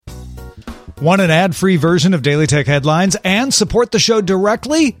Want an ad-free version of Daily Tech Headlines and support the show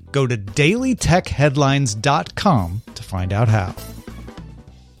directly? Go to dailytechheadlines.com to find out how.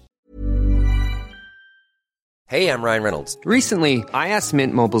 Hey, I'm Ryan Reynolds. Recently, I asked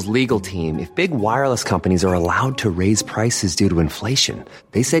Mint Mobile's legal team if big wireless companies are allowed to raise prices due to inflation.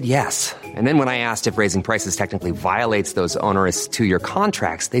 They said yes. And then when I asked if raising prices technically violates those onerous 2-year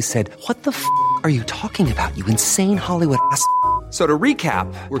contracts, they said, "What the f*** are you talking about, you insane Hollywood ass?" So to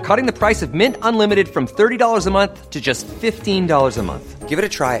recap, we're cutting the price of Mint Unlimited from $30 a month to just $15 a month. Give it a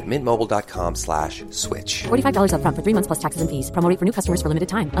try at mintmobile.com/switch. $45 up front for 3 months plus taxes and fees. Promo rate for new customers for limited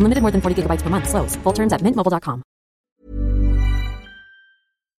time. Unlimited more than 40 gigabytes per month. Slows full terms at mintmobile.com.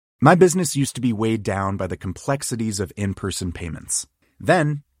 My business used to be weighed down by the complexities of in-person payments.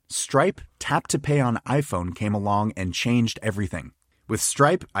 Then, Stripe Tap to Pay on iPhone came along and changed everything. With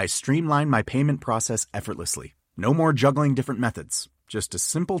Stripe, I streamlined my payment process effortlessly. No more juggling different methods. Just a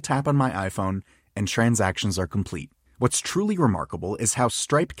simple tap on my iPhone and transactions are complete. What's truly remarkable is how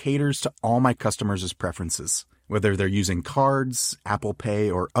Stripe caters to all my customers' preferences. Whether they're using cards, Apple Pay,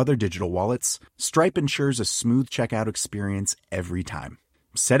 or other digital wallets, Stripe ensures a smooth checkout experience every time.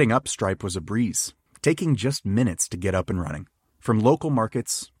 Setting up Stripe was a breeze, taking just minutes to get up and running. From local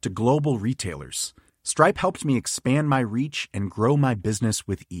markets to global retailers, Stripe helped me expand my reach and grow my business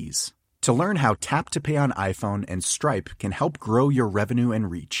with ease. To learn how Tap to Pay on iPhone and Stripe can help grow your revenue and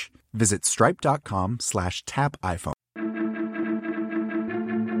reach, visit stripe.com/tapiphone.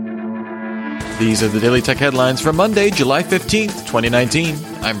 These are the Daily Tech Headlines for Monday, July 15th, 2019.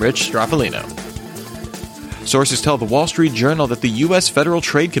 I'm Rich Straffolino. Sources tell the Wall Street Journal that the U.S. Federal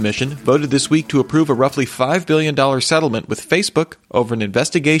Trade Commission voted this week to approve a roughly $5 billion settlement with Facebook over an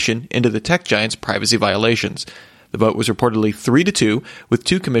investigation into the tech giant's privacy violations. The vote was reportedly 3-2, with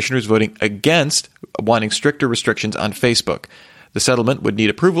 2 commissioners voting against wanting stricter restrictions on Facebook. The settlement would need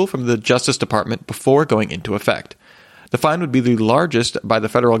approval from the Justice Department before going into effect. The fine would be the largest by the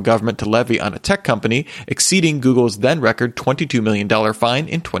federal government to levy on a tech company, exceeding Google's then-record $22 million fine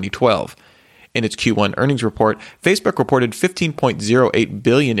in 2012. In its Q1 earnings report, Facebook reported $15.08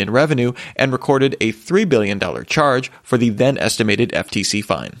 billion in revenue and recorded a $3 billion charge for the then-estimated FTC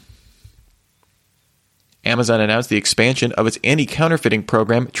fine. Amazon announced the expansion of its anti-counterfeiting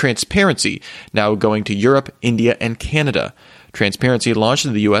program, Transparency, now going to Europe, India, and Canada. Transparency launched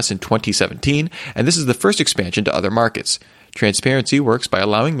in the U.S. in 2017, and this is the first expansion to other markets. Transparency works by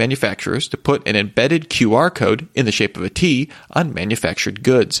allowing manufacturers to put an embedded QR code in the shape of a T on manufactured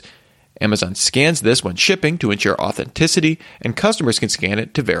goods. Amazon scans this when shipping to ensure authenticity, and customers can scan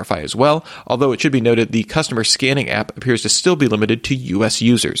it to verify as well, although it should be noted the customer scanning app appears to still be limited to U.S.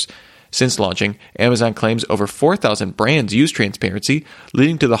 users. Since launching, Amazon claims over 4,000 brands use Transparency,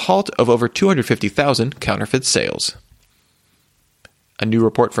 leading to the halt of over 250,000 counterfeit sales. A new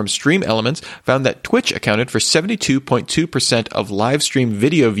report from Stream Elements found that Twitch accounted for 72.2% of live stream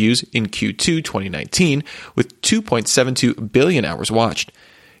video views in Q2 2019, with 2.72 billion hours watched.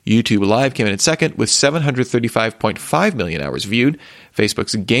 YouTube Live came in second with 735.5 million hours viewed.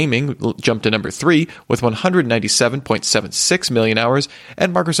 Facebook's gaming jumped to number 3 with 197.76 million hours,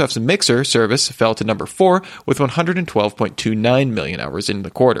 and Microsoft's Mixer service fell to number 4 with 112.29 million hours in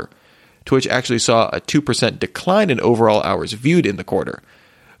the quarter. Twitch actually saw a 2% decline in overall hours viewed in the quarter.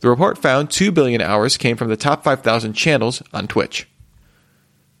 The report found 2 billion hours came from the top 5,000 channels on Twitch.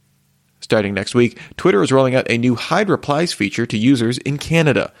 Starting next week, Twitter is rolling out a new hide replies feature to users in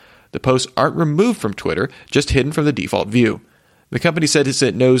Canada. The posts aren't removed from Twitter, just hidden from the default view. The company said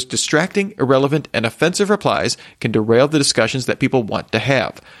it knows distracting, irrelevant, and offensive replies can derail the discussions that people want to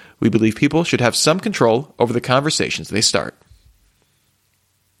have. We believe people should have some control over the conversations they start.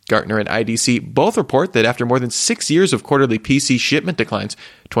 Gartner and IDC both report that after more than 6 years of quarterly PC shipment declines,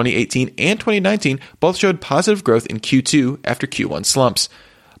 2018 and 2019 both showed positive growth in Q2 after Q1 slumps.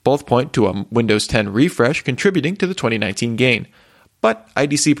 Both point to a Windows 10 refresh contributing to the 2019 gain. But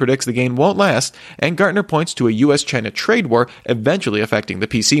IDC predicts the gain won't last, and Gartner points to a US-China trade war eventually affecting the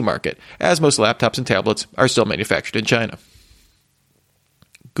PC market, as most laptops and tablets are still manufactured in China.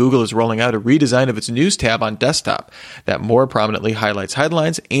 Google is rolling out a redesign of its News tab on desktop that more prominently highlights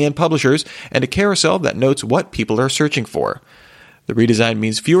headlines and publishers, and a carousel that notes what people are searching for. The redesign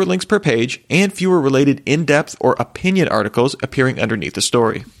means fewer links per page and fewer related in-depth or opinion articles appearing underneath the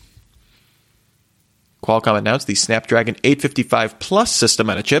story. Qualcomm announced the Snapdragon 855 Plus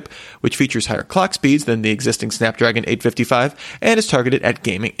system on a chip, which features higher clock speeds than the existing Snapdragon 855 and is targeted at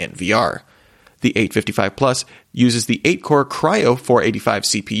gaming and VR. The 855 Plus uses the 8-core Kryo 485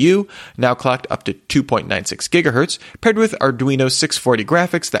 CPU, now clocked up to 2.96 GHz, paired with Arduino 640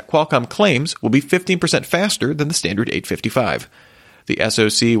 graphics that Qualcomm claims will be 15% faster than the standard 855. The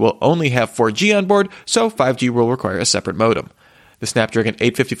SoC will only have 4G on board, so 5G will require a separate modem. The Snapdragon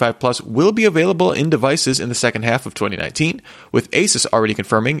 855 Plus will be available in devices in the second half of 2019, with Asus already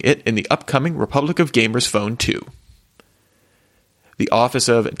confirming it in the upcoming Republic of Gamers Phone 2. The Office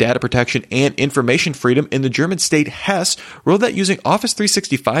of Data Protection and Information Freedom in the German state Hesse ruled that using Office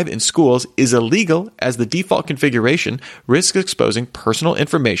 365 in schools is illegal as the default configuration risks exposing personal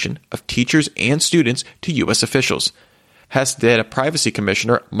information of teachers and students to U.S. officials. Hesse Data Privacy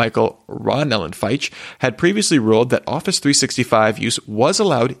Commissioner Michael Ronellenfeich had previously ruled that Office 365 use was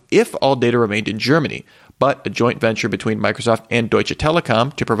allowed if all data remained in Germany, but a joint venture between Microsoft and Deutsche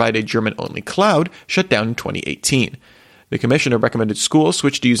Telekom to provide a German-only cloud shut down in 2018. The commissioner recommended schools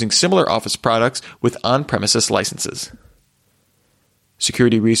switch to using similar Office products with on-premises licenses.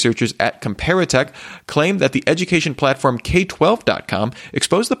 Security researchers at Comparitech claim that the education platform K12.com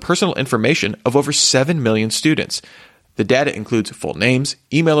exposed the personal information of over 7 million students. The data includes full names,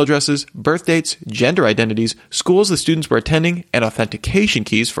 email addresses, birth dates, gender identities, schools the students were attending, and authentication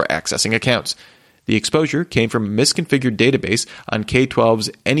keys for accessing accounts. The exposure came from a misconfigured database on K12's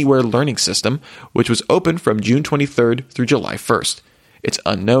Anywhere Learning System, which was open from June 23rd through July 1st. It's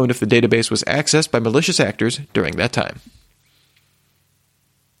unknown if the database was accessed by malicious actors during that time.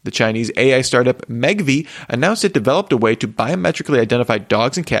 The Chinese AI startup Megvii announced it developed a way to biometrically identify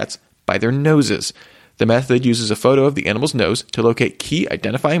dogs and cats by their noses. The method uses a photo of the animal's nose to locate key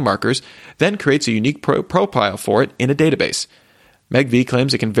identifying markers, then creates a unique profile for it in a database. Megvii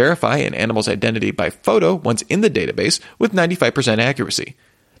claims it can verify an animal's identity by photo once in the database with 95% accuracy.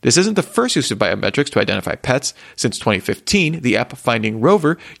 This isn't the first use of biometrics to identify pets. Since 2015, the app Finding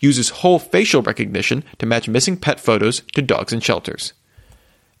Rover uses whole facial recognition to match missing pet photos to dogs in shelters.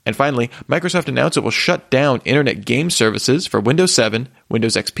 And finally, Microsoft announced it will shut down internet game services for Windows 7,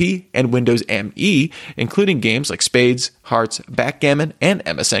 Windows XP, and Windows ME, including games like Spades, Hearts, Backgammon, and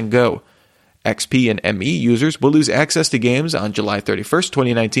MSN Go. XP and ME users will lose access to games on July 31st,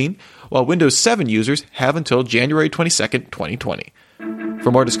 2019, while Windows 7 users have until January 22nd, 2020.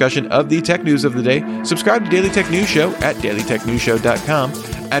 For more discussion of the tech news of the day, subscribe to Daily Tech News Show at dailytechnewsshow.com,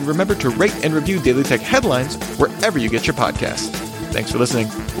 and remember to rate and review Daily Tech Headlines wherever you get your podcasts. Thanks for listening.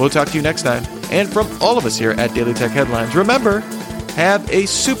 We'll talk to you next time. And from all of us here at Daily Tech Headlines, remember, have a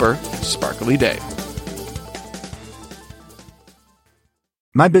super sparkly day.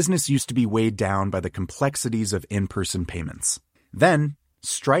 My business used to be weighed down by the complexities of in-person payments. Then,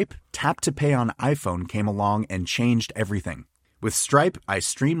 Stripe Tap to Pay on iPhone came along and changed everything. With Stripe, I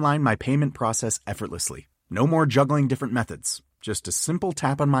streamlined my payment process effortlessly. No more juggling different methods. Just a simple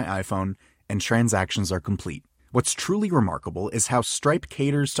tap on my iPhone and transactions are complete. What's truly remarkable is how Stripe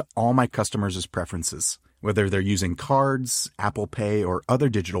caters to all my customers' preferences. Whether they're using cards, Apple Pay, or other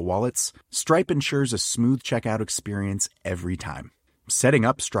digital wallets, Stripe ensures a smooth checkout experience every time. Setting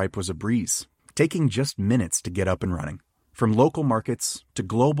up Stripe was a breeze, taking just minutes to get up and running. From local markets to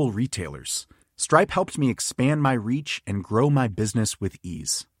global retailers, Stripe helped me expand my reach and grow my business with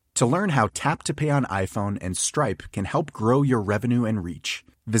ease. To learn how Tap to Pay on iPhone and Stripe can help grow your revenue and reach,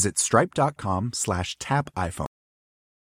 visit stripe.com/tapiphone.